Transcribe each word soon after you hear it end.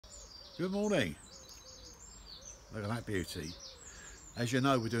Good morning. Look at that beauty. As you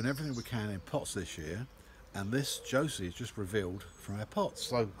know, we're doing everything we can in pots this year, and this Josie has just revealed from our pots.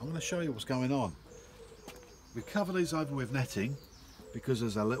 So I'm going to show you what's going on. We cover these over with netting because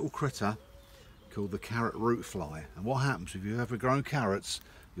there's a little critter called the carrot root fly, and what happens if you've ever grown carrots,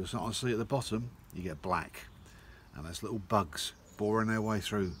 you'll sometimes see at the bottom you get black, and there's little bugs boring their way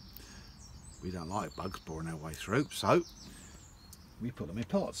through. We don't like bugs boring their way through, so we put them in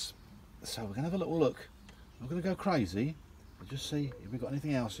pots. So we're going to have a little look. I'm going to go crazy and just see if we've got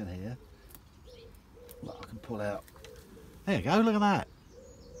anything else in here that I can pull out. There you go, look at that.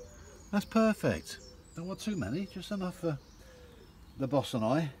 That's perfect. Don't want too many, just enough for the boss and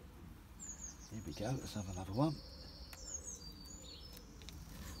I. Here we go, let's have another one.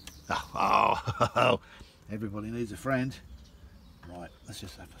 Oh, everybody needs a friend. Right, let's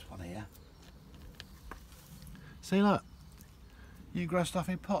just have this one here. See, look. You can grow stuff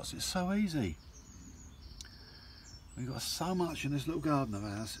in pots, it's so easy. We've got so much in this little garden of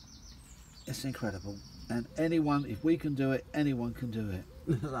ours. It's incredible. And anyone, if we can do it, anyone can do it.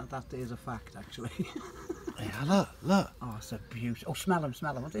 that is a fact, actually. Yeah, look. Oh, it's a beauty. Oh, smell them.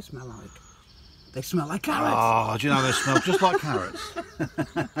 What do they smell like? They smell like carrots. Oh, do you know they smell just like carrots?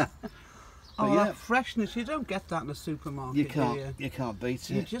 Oh, yeah, that freshness, you don't get that in the supermarket, you can't beat it.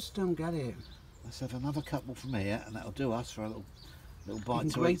 You just don't get it. Let's have another couple from here, and that'll do us for a little bite You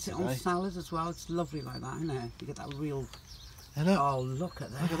to can eat grate today. it on salads as well. It's lovely like that, isn't it? You get that real... Hey, look. Oh, look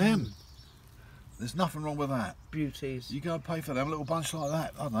at that. Look at them. There's nothing wrong with that. Beauties. You go and pay for them, a little bunch like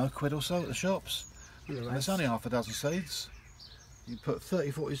that, I don't know, £1 or so at the shops. And it's only half a dozen seeds. You put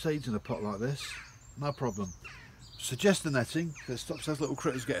 30, 40 seeds in a pot like this, no problem. Suggest the netting, because it stops those little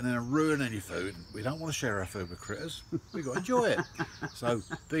critters getting in and ruining your food. We don't want to share our food with critters. We've got to enjoy it. So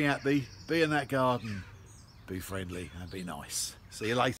be happy, be in that garden, be friendly and be nice. See you later.